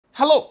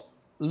Hello,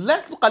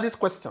 let's look at this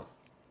question.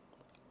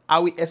 I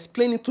will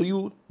explain it to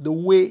you the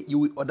way you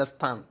will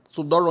understand,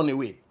 so don't run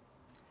away.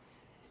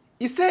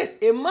 It says,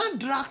 a man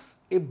drags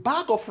a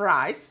bag of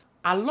rice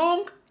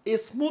along a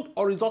smooth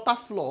horizontal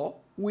floor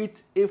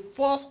with a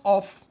force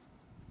of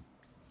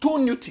 2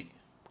 Newton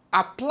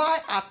applied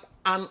at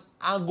an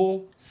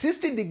angle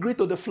 60 degrees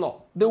to the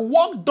floor. The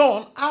work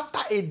done after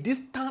a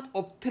distance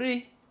of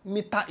 3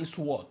 meters is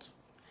what?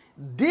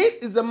 This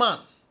is the man.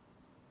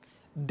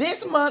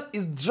 This man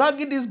is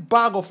dragging this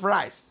bag of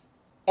rice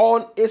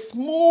on a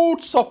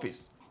smooth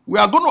surface. We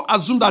are going to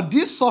assume that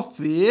this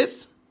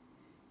surface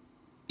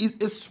is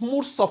a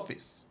smooth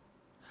surface.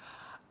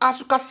 As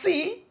you can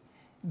see,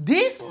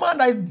 this man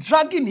that is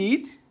dragging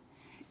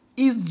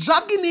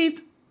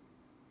it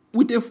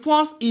with a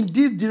force in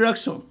this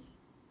direction.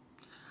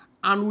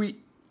 And we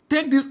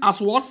take this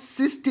as what?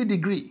 60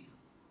 degrees.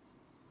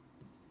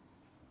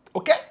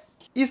 Okay?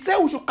 He said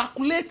we should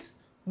calculate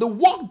the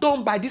work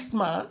done by this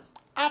man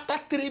after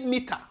 3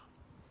 meters.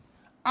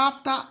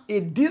 After a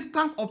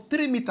distance of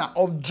 3 meters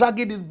of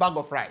dragging this bag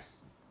of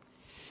rice.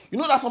 You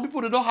know that some people,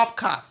 they don't have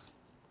cars.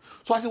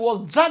 So as he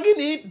was dragging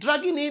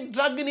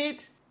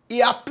it,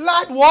 he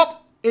applied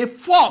what? A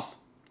force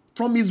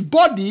from his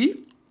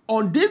body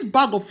on this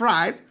bag of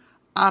rice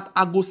at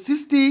angle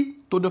 60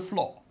 to the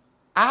floor.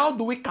 How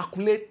do we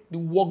calculate the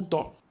work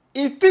done?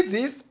 In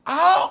physics,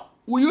 how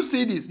will you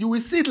see this? You will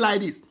see it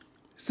like this.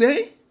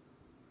 Say,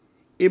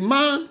 a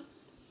man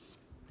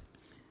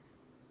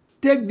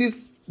take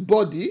this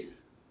body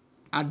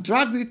and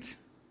drag it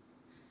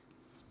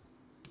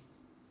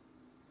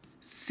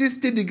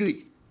 60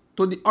 degrees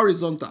to the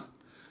horizontal.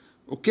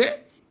 Okay?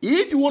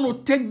 If you want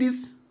to take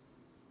this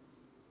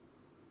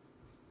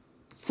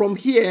from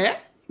here,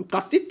 you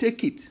can still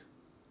take it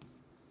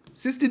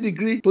 60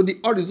 degrees to the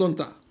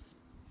horizontal.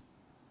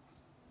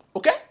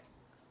 Okay?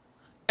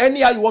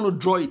 Anyhow you want to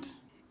draw it.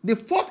 The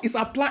force is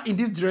applied in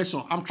this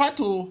direction. I'm trying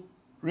to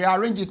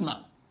rearrange it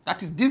now.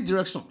 That is this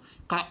direction.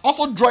 You can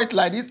also draw it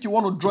like this if you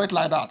want to draw it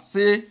like that.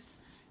 Say,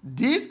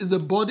 this is the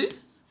body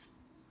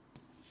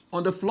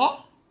on the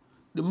floor.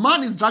 The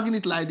man is dragging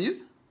it like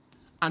this.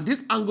 And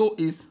this angle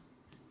is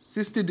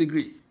 60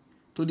 degrees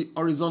to the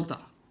horizontal.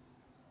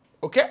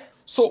 Okay?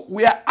 So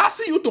we are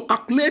asking you to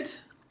calculate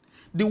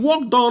the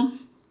work done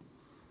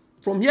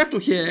from here to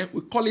here.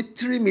 We call it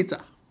 3 meters.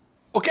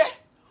 Okay?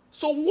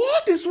 So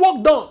what is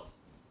work done?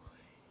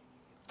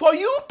 For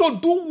you to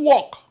do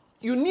work,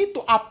 you need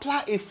to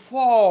apply a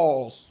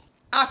force.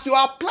 As you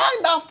apply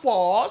that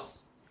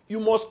force, you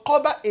must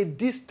cover a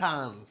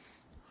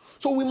distance.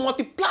 So we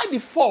multiply the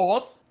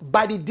force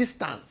by the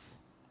distance.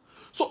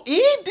 So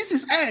if this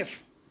is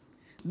F,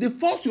 the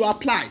force you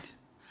applied,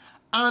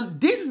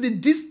 and this is the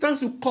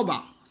distance you cover,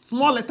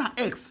 small letter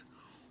x,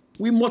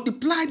 we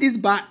multiply this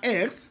by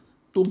x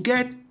to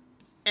get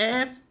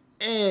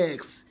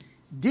Fx.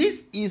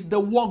 This is the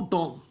work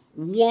done.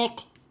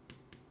 Work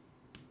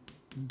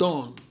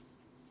done.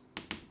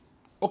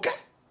 Okay?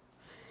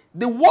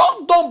 The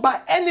work done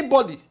by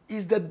anybody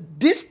is the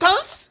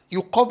distance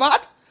you covered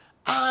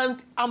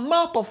and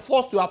amount of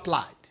force you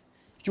applied.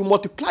 If you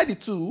multiply the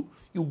two,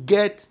 you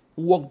get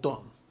work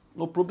done.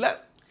 No problem?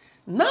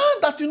 Now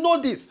that you know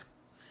this,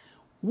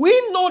 we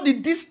know the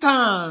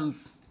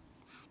distance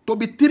to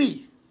be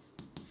 3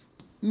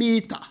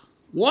 meters.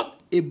 What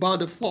about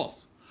the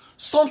force?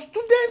 Some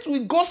students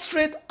will go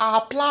straight and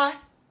apply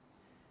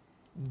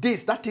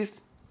this, that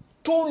is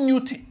 2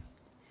 Newton.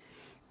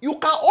 You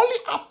can only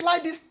apply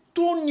this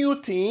 2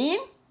 Newton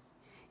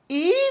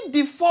if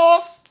the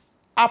force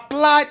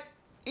applied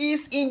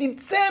is in the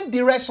same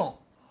direction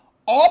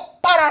or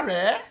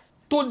parallel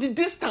to the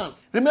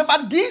distance. Remember,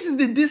 this is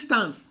the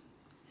distance.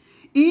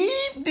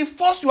 If the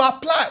force you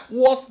apply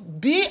was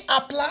being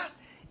applied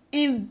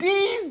in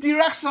this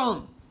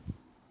direction,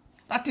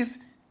 that is,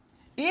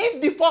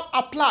 if the force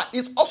applied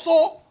is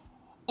also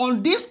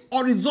on this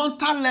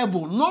horizontal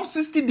level, not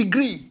 60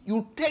 degrees,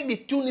 you take the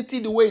 2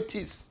 Newton the way it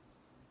is.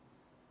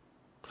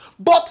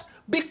 But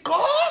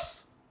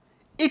because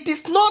it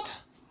is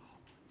not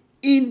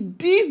in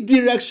this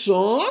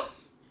direction,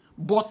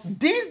 but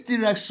this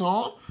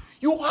direction,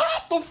 you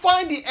have to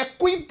find the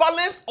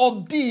equivalence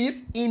of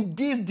this in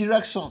this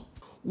direction.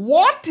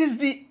 What is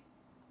the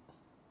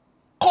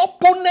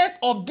component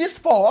of this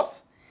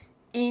force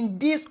in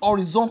this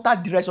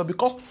horizontal direction?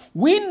 Because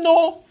we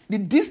know the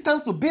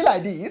distance to be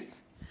like this.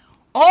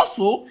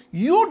 Also,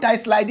 you that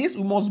is like this,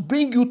 we must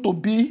bring you to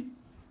be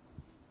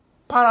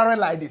parallel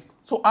like this.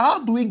 So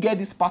how do we get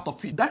this part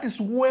of it? That is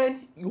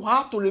when you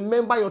have to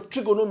remember your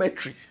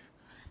trigonometry.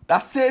 That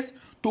says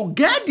to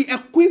get the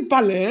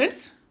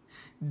equivalence,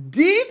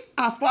 this,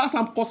 as far as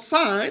I'm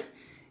concerned,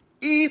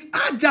 is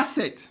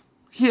adjacent.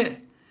 Here,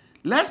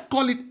 let's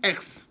call it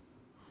x.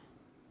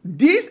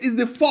 This is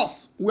the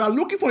force. We are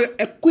looking for your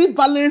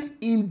equivalence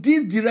in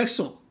this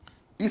direction.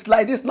 It's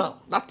like this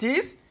now. That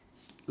is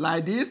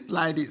like this,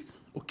 like this.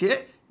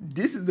 Okay?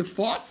 This is the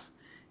force.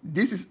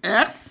 This is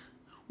x.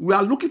 We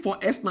are looking for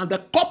s now. The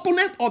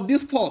component of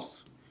this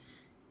force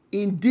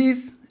in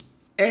this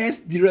s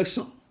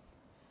direction.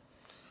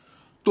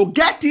 To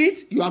get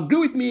it, you agree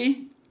with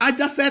me,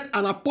 adjacent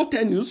and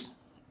hypotenuse,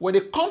 when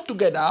they come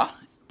together,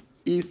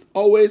 is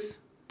always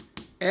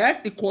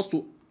F equals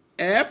to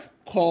F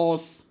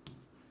cos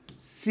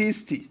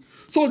 60.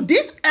 So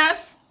this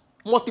F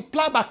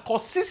multiplied by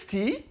cos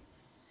 60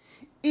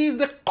 is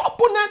the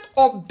component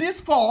of this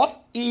force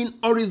in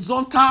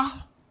horizontal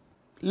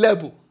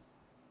level.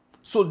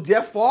 So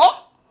therefore,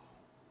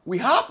 we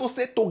have to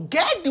say to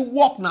get the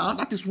work now,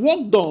 that is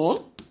work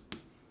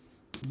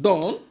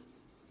done,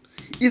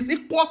 is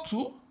equal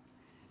to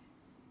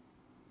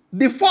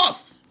the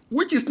force,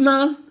 which is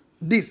now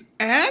this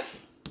F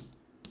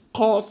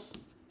cos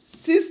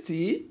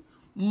 60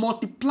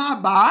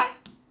 multiplied by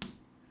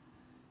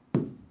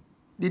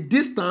the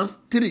distance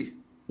 3.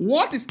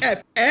 What is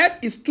F? F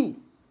is 2.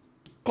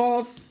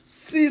 Cos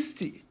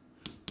 60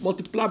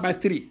 multiplied by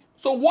 3.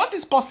 So what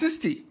is cos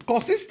 60?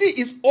 Cos 60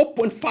 is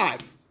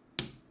 0.5.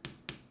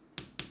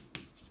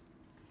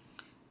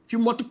 If you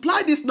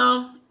multiply this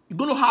now, you're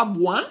going to have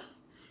 1.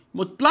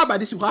 Multiply by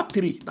this, you have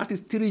 3. That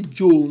is 3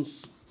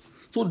 joules.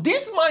 So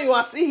this man you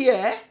are seeing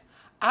here,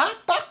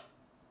 after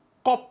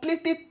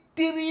completing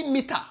 3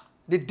 meters,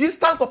 the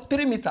distance of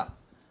 3 meters,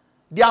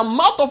 the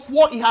amount of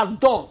work he has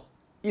done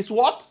is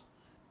what?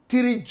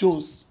 3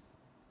 joules.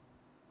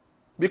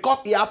 Because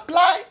he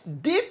applied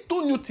this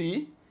 2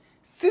 Newton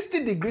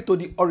 60 degrees to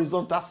the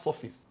horizontal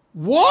surface.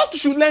 What you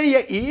should learn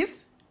here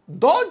is,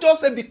 don't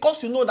just say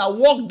because you know that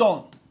work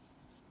done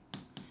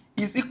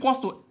is equals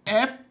to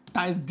F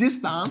times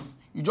distance.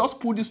 You just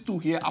put this 2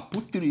 here, I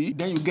put 3,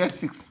 then you get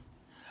 6.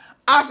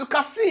 As you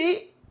can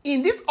see,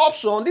 in this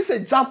option, this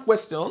is a jump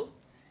question,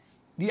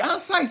 the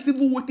answer is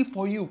even waiting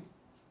for you.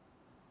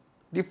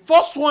 The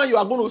first one you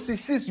are going to see,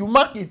 6, you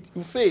mark it,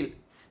 you fail.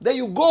 Then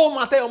you go home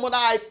and tell your mother,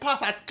 I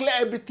pass, I clear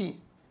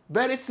everything.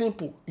 Very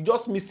simple. You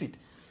just miss it.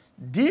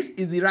 This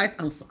is the right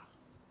answer.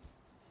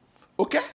 Okay?